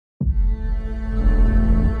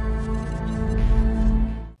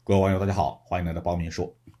各位网友大家好，欢迎来到包明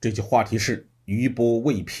说。这期话题是余波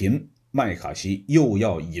未平，麦卡锡又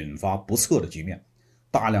要引发不测的局面，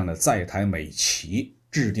大量的在台美企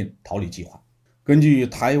制定逃离计划。根据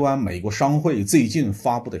台湾美国商会最近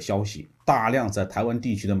发布的消息，大量在台湾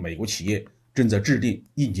地区的美国企业正在制定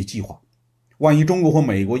应急计划，万一中国或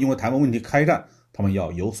美国因为台湾问题开战，他们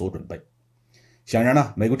要有所准备。显然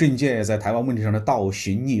呢，美国政界在台湾问题上的倒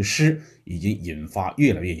行逆施已经引发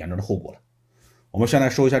越来越严重的后果了。我们先来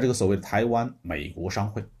说一下这个所谓的台湾美国商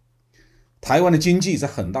会。台湾的经济在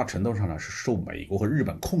很大程度上呢是受美国和日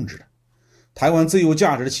本控制的。台湾最有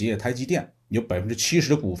价值的企业台积电有 70%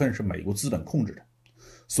 的股份是美国资本控制的，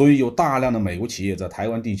所以有大量的美国企业在台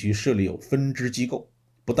湾地区设立有分支机构，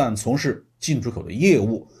不但从事进出口的业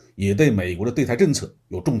务，也对美国的对台政策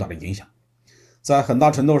有重大的影响。在很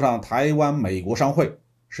大程度上，台湾美国商会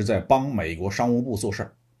是在帮美国商务部做事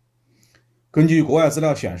儿。根据国外资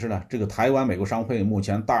料显示呢，这个台湾美国商会目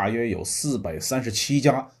前大约有437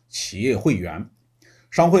家企业会员。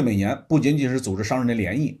商会每年不仅仅是组织商人的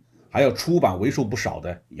联谊，还要出版为数不少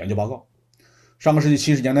的研究报告。上个世纪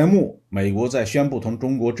70年代末，美国在宣布同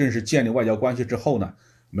中国正式建立外交关系之后呢，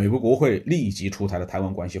美国国会立即出台了台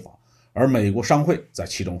湾关系法，而美国商会在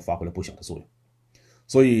其中发挥了不小的作用。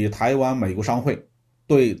所以台湾美国商会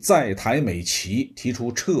对在台美企提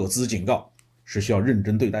出撤资警告是需要认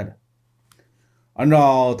真对待的。按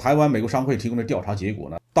照台湾美国商会提供的调查结果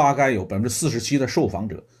呢，大概有 47% 的受访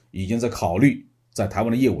者已经在考虑在台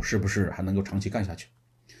湾的业务是不是还能够长期干下去。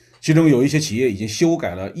其中有一些企业已经修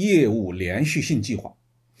改了业务连续性计划，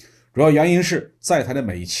主要原因是在台的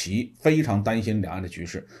美企非常担心两岸的局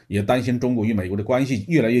势，也担心中国与美国的关系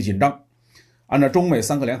越来越紧张。按照中美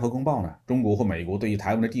3个联合公报呢，中国和美国对于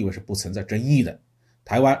台湾的地位是不存在争议的。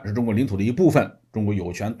台湾是中国领土的一部分，中国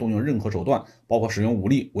有权动用任何手段，包括使用武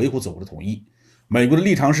力维护祖国的统一。美国的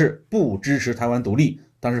立场是不支持台湾独立，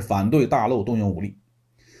但是反对大陆动用武力。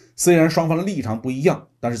虽然双方的立场不一样，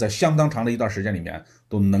但是在相当长的一段时间里面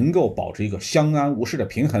都能够保持一个相安无事的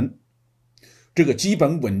平衡。这个基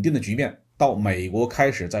本稳定的局面到美国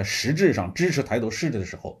开始在实质上支持台独势力的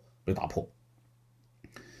时候被打破。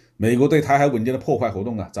美国对台海稳定的破坏活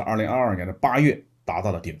动呢，在2022年的8月达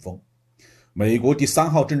到了顶峰。美国第3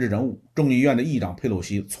号政治人物众议院的议长佩洛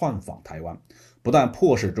西窜访台湾，不但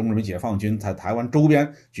迫使中国人民解放军在台湾周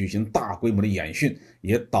边举行大规模的演训，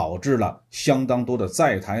也导致了相当多的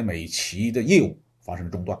在台美企的业务发生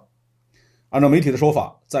了中断。按照媒体的说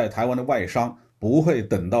法，在台湾的外商不会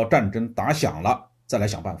等到战争打响了再来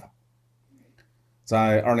想办法。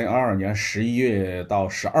在2022年11月到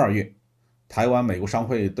12月，台湾美国商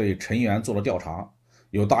会对成员做了调查，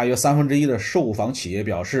有大约1/3的受访企业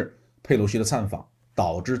表示佩洛西的参访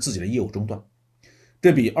导致自己的业务中断，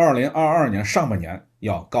这比2022年上半年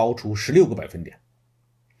要高出16个百分点。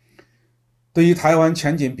对于台湾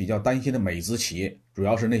前景比较担心的美资企业，主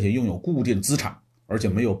要是那些拥有固定资产而且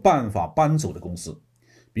没有办法搬走的公司。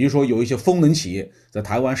比如说有一些风能企业在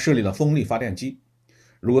台湾设立了风力发电机，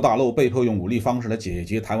如果大陆被迫用武力方式来解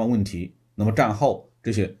决台湾问题，那么战后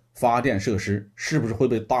这些发电设施是不是会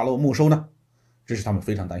被大陆没收呢？这是他们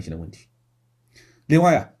非常担心的问题。另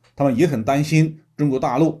外他们也很担心中国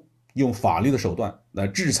大陆用法律的手段来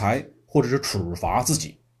制裁或者是处罚自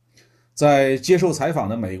己。在接受采访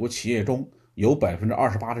的美国企业中，有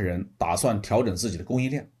 28% 的人打算调整自己的供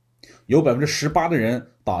应链，有 18% 的人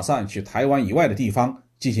打算去台湾以外的地方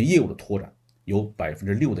进行业务的拓展，有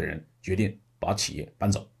 6% 的人决定把企业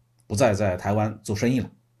搬走，不再在台湾做生意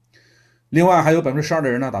了。另外还有 12%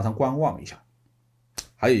 的人呢打算观望一下。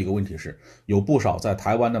还有一个问题是，有不少在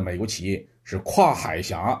台湾的美国企业是跨海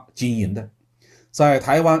峡经营的，在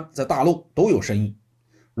台湾在大陆都有生意。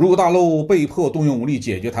如果大陆被迫动用武力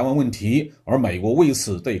解决台湾问题，而美国为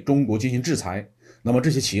此对中国进行制裁，那么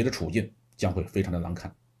这些企业的处境将会非常的难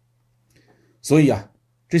看。所以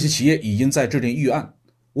这些企业已经在制定预案，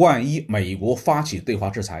万一美国发起对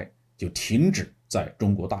华制裁，就停止在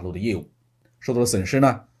中国大陆的业务，受到的损失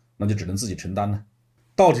呢，那就只能自己承担了。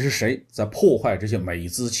到底是谁在破坏这些美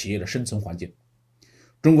资企业的生存环境？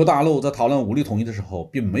中国大陆在讨论武力统一的时候，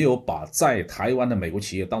并没有把在台湾的美国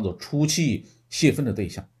企业当作出气泄愤的对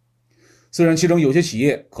象。虽然其中有些企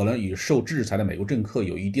业可能与受制裁的美国政客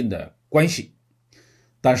有一定的关系，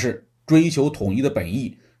但是追求统一的本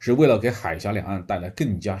意是为了给海峡两岸带来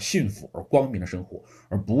更加幸福而光明的生活，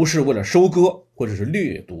而不是为了收割或者是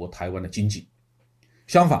掠夺台湾的经济。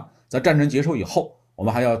相反，在战争结束以后，我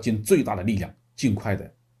们还要尽最大的力量尽快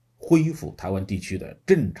的恢复台湾地区的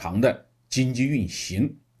正常的经济运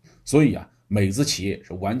行。所以美资企业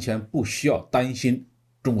是完全不需要担心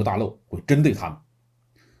中国大陆会针对他们，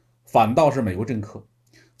反倒是美国政客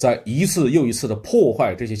在一次又一次的破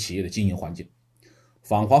坏这些企业的经营环境。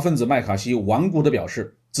反华分子麦卡锡顽固地表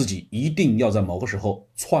示自己一定要在某个时候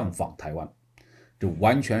窜访台湾，这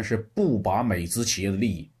完全是不把美资企业的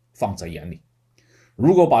利益放在眼里。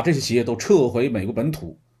如果把这些企业都撤回美国本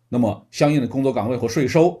土，那么相应的工作岗位和税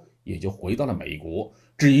收也就回到了美国。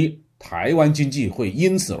至于台湾经济会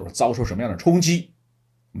因此而遭受什么样的冲击，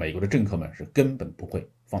美国的政客们是根本不会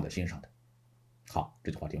放在心上的。好，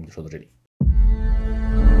这句话题我们就说到这里。